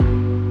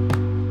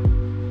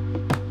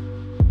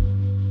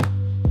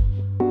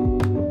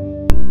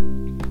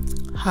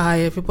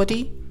Hi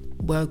everybody,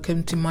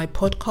 welcome to my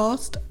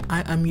podcast.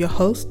 I am your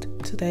host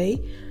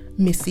today,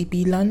 Missy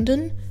B.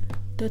 London.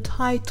 The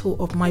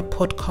title of my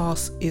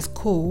podcast is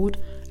called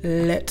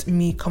Let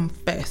Me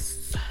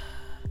Confess.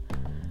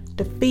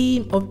 The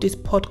theme of this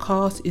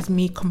podcast is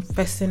me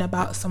confessing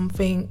about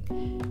something.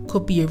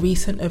 Could be a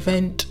recent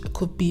event,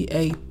 could be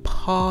a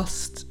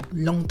past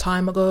long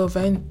time ago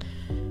event,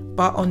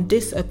 but on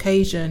this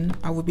occasion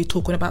I will be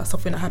talking about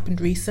something that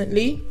happened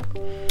recently.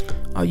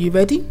 Are you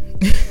ready?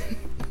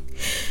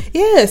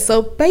 Yeah,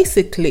 so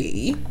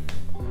basically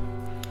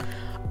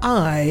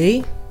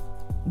I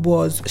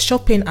was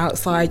shopping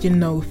outside,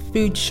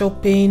 food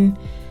shopping,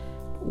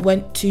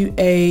 went to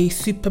a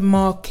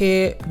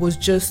supermarket, was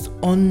just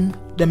on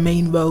the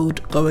main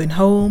road going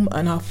home,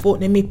 and I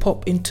thought, let me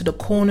pop into the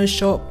corner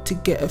shop to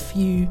get a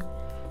few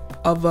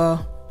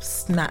other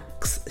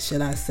snacks,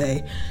 shall I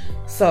say.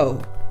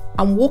 So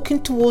I'm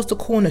walking towards the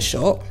corner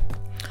shop.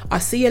 I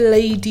see a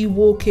lady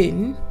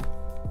walking.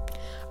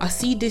 I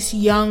see this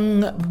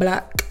young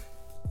black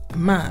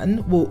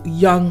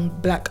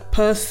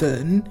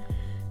person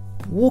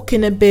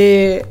walking a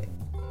bit,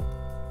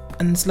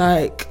 and it's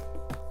like,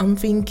 I'm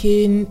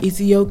thinking, is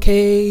he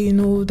okay?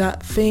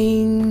 That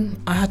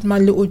thing. I had my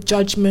little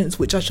judgments,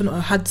 which I shouldn't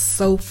have had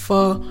so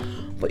far,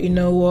 but you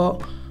know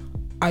what?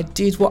 I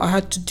did what I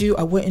had to do.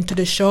 I went into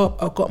the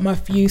shop, I got my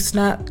few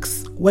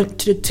snacks, went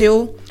to the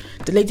till.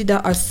 The lady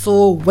that I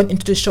saw went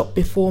into the shop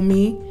before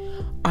me.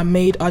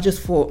 I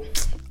just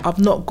thought, I've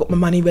not got my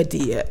money ready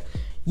yet.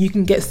 You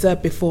can get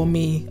served before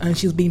me. And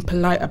she was being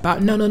polite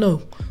about,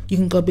 no, you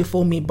can go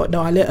before me. But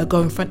no, I let her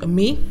go in front of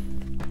me.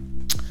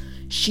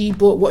 She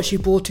bought what she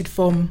bought it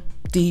from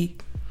the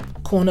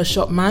corner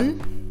shop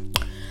man.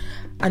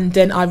 And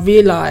then I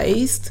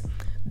realised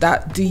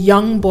that the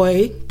young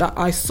boy that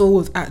I saw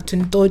was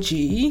acting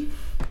dodgy.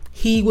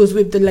 He was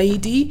with the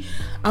lady.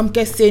 I'm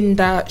guessing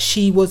that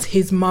she was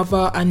his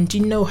mother. And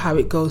you know how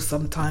it goes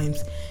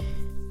sometimes.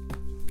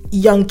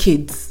 Young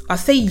kids. I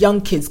say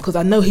young kids because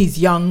I know he's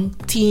young,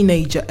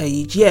 teenager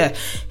age. Yeah,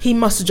 he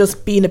must have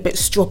just been a bit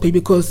stroppy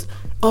because,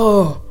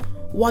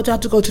 why do I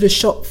have to go to the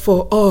shop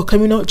for? Can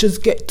we not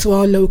just get to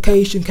our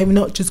location? Can we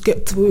not just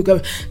get to where we're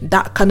going?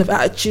 That kind of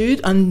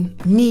attitude,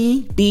 and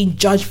me being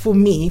judged for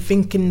me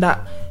thinking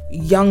that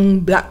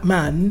young black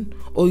man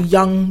or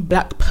young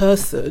black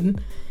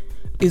person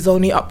is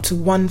only up to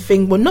one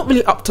thing. Well, not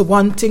really up to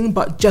one thing,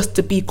 but just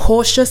to be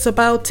cautious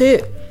about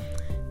it.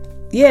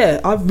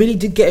 Yeah, I really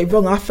did get it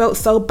wrong. I felt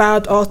so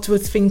bad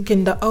afterwards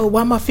thinking that,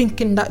 why am I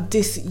thinking that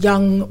this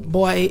young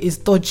boy is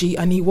dodgy?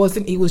 And he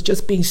wasn't. He was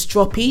just being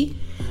stroppy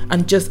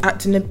and just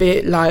acting a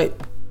bit like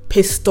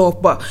pissed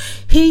off. But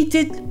he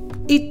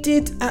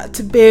did act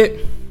a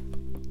bit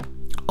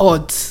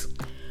odd.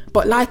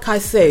 But like I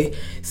say,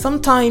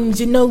 sometimes,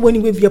 when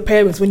you're with your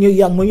parents, when you're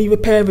young, when you're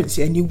with parents,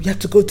 and you have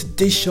to go to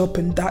this shop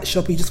and that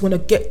shop, you just want to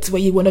get to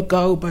where you want to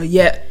go, but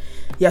yet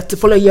you have to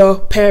follow your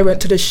parent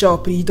to the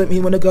shop and you don't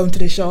really want to go into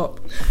the shop.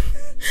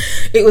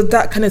 It was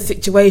that kind of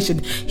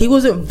situation. He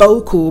wasn't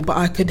vocal, but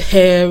I could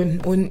hear,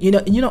 and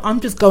I'm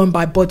just going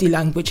by body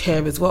language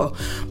here as well.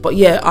 But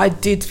yeah, I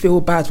did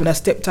feel bad when I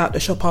stepped out the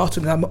shop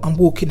after, and I'm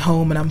walking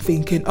home and I'm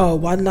thinking,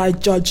 why did I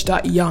judge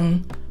that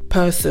young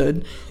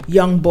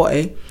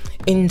boy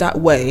in that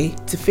way,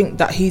 to think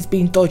that he's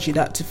been dodgy,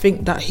 to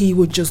think that he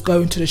would just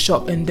go into the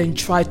shop and then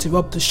try to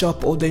rob the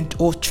shop or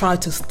try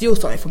to steal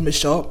something from the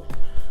shop.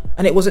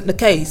 And it wasn't the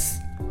case,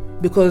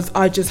 because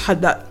I just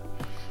had that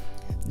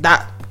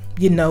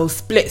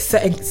split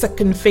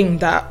second thing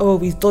that,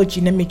 he's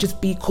dodgy, let me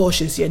just be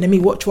cautious, let me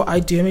watch what I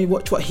do, let me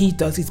watch what he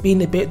does, he's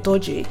being a bit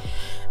dodgy.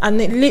 And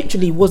it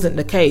literally wasn't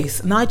the case,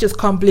 and I just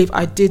can't believe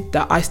I did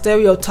that. I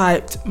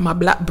stereotyped my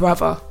black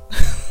brother.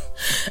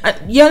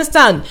 And you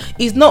understand,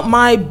 he's not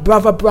my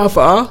brother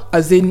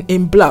as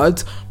in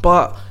blood,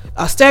 but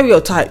I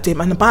stereotyped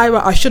him, and by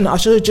right I should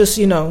have just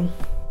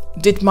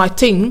did my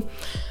thing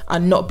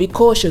and not be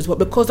cautious. But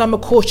because I'm a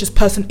cautious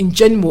person in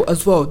general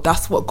as well,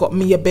 that's what got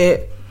me a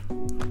bit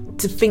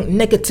to think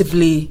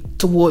negatively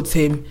towards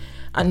him.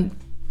 And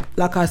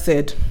like I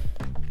said,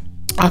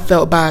 I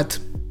felt bad.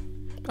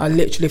 I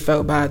literally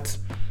felt bad.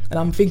 And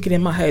I'm thinking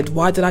in my head,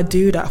 why did I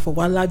do that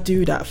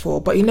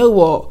for? But you know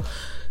what?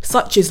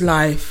 Such is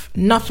life.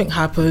 Nothing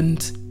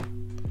happened.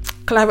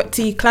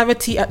 Clarity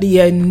at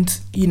the end,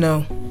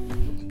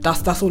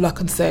 that's all I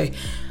can say.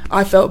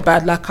 I felt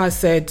bad, like I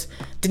said,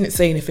 didn't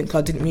say anything because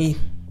I didn't really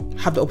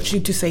have the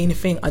opportunity to say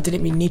anything. I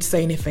didn't really need to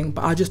say anything,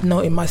 but I just know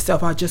in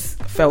myself I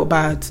just felt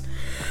bad.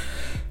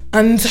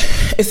 And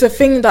it's a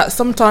thing that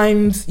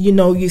sometimes,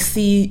 you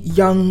see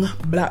young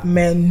black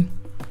men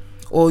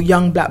or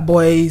young black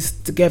boys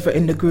together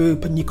in the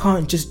group, and you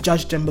can't just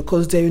judge them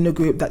because they're in a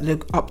group that they're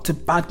up to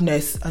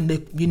badness, and they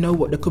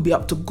could be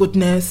up to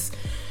goodness.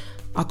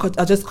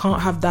 I just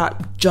can't have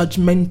that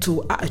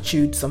judgmental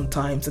attitude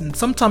sometimes, and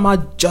sometimes I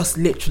just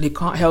literally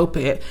can't help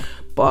it.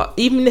 But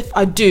even if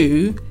I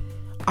do,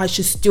 I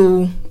should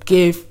still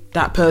give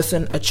that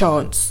person a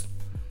chance.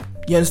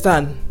 You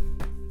understand?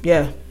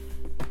 Yeah.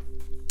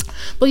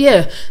 But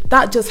yeah,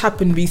 that just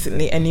happened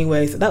recently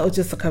anyway, so that was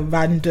just like a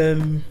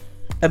random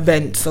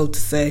event, so to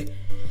say,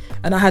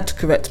 and I had to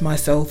correct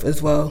myself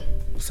as well.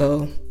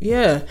 So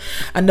yeah,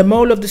 and the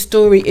moral of the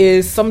story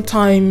is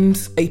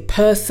sometimes a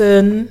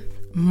person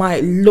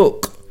might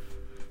look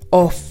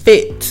or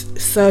fit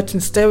certain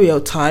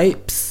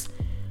stereotypes,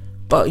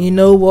 but you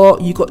know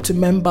what, you got to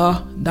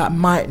remember that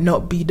might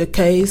not be the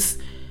case.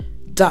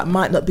 That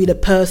might not be the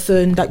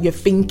person that you're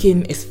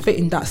thinking is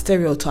fitting that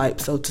stereotype,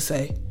 so to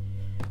say.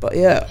 But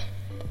yeah,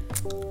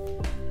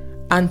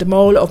 and the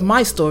moral of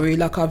my story,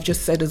 like I've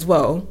just said as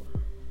well,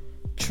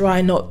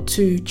 try not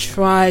to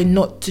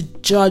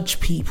judge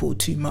people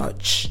too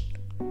much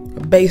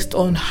based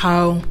on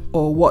how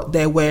or what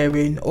they're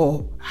wearing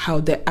or how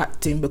they're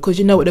acting, because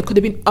you know what, there could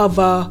have been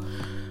other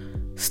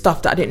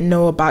stuff that I didn't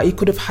know about. You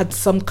could have had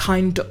some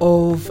kind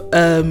of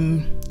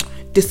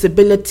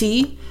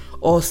disability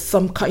or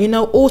some kind,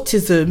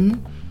 autism.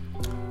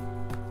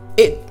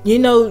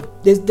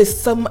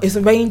 It's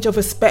a range of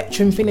a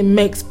spectrum thing. It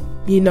makes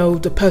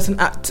the person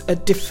act a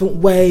different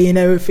way and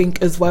everything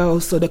as well.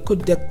 So there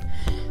could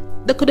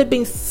have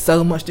been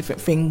so much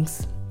different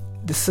things.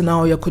 The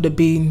scenario could have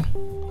been,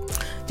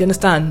 do you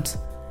understand,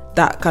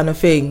 that kind of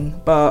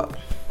thing? But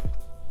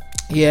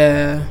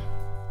yeah,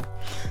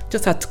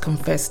 just had to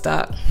confess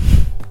that.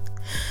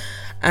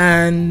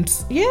 And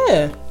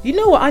yeah, you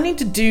know what, I need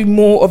to do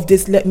more of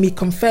this Let Me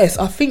Confess.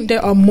 I think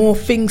there are more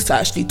things to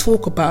actually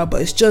talk about,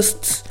 but it's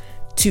just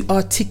to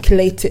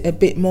articulate it a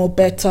bit more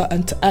better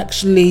and to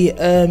actually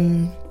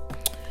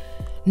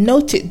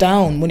note it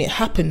down when it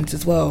happens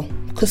as well,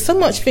 because so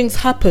much things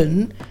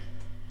happen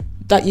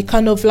that you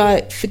kind of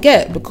like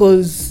forget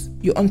because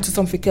you're onto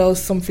something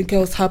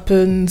else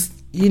happens,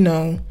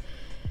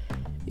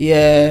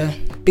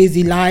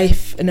 busy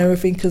life and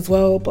everything as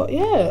well. But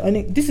yeah,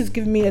 and this has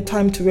given me a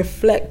time to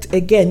reflect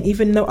again,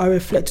 even though I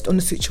reflected on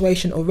the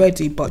situation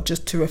already, but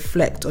just to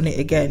reflect on it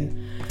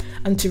again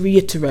and to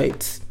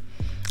reiterate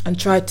and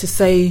try to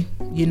say,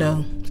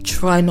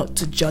 try not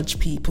to judge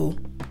people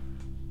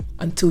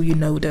until you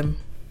know them.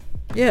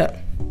 Yeah.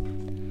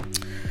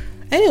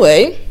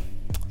 Anyway,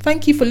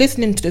 thank you for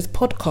listening to this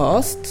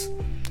podcast.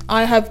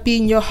 I have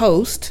been your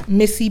host,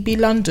 Missy B.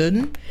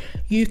 London.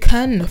 You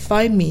can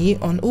find me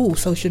on all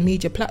social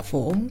media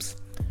platforms.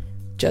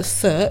 Just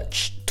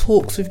search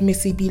Talks with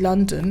Missy B.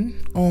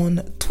 London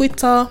on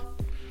Twitter,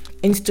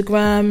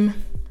 Instagram,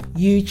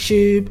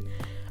 YouTube,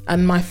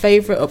 and my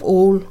favourite of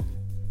all,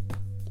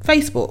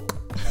 Facebook.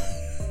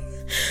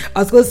 I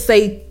was going to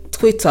say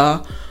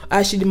Twitter.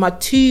 Actually, my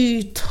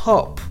two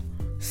top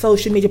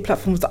social media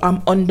platforms that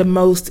I'm on the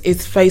most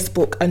is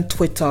Facebook and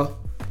Twitter.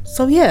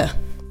 So yeah,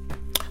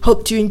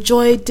 hope you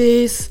enjoyed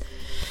this.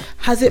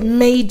 Has it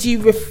made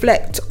you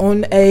reflect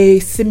on a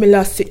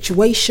similar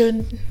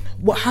situation?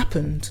 What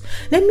happened?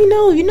 Let me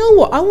know. You know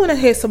what, I want to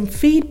hear some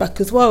feedback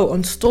as well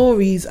on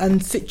stories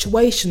and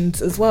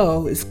situations as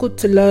well. It's good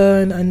to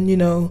learn and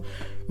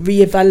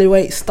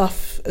reevaluate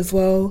stuff as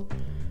well.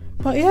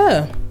 But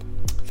yeah,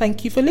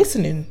 thank you for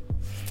listening.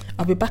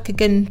 I'll be back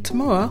again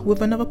tomorrow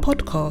with another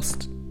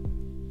podcast.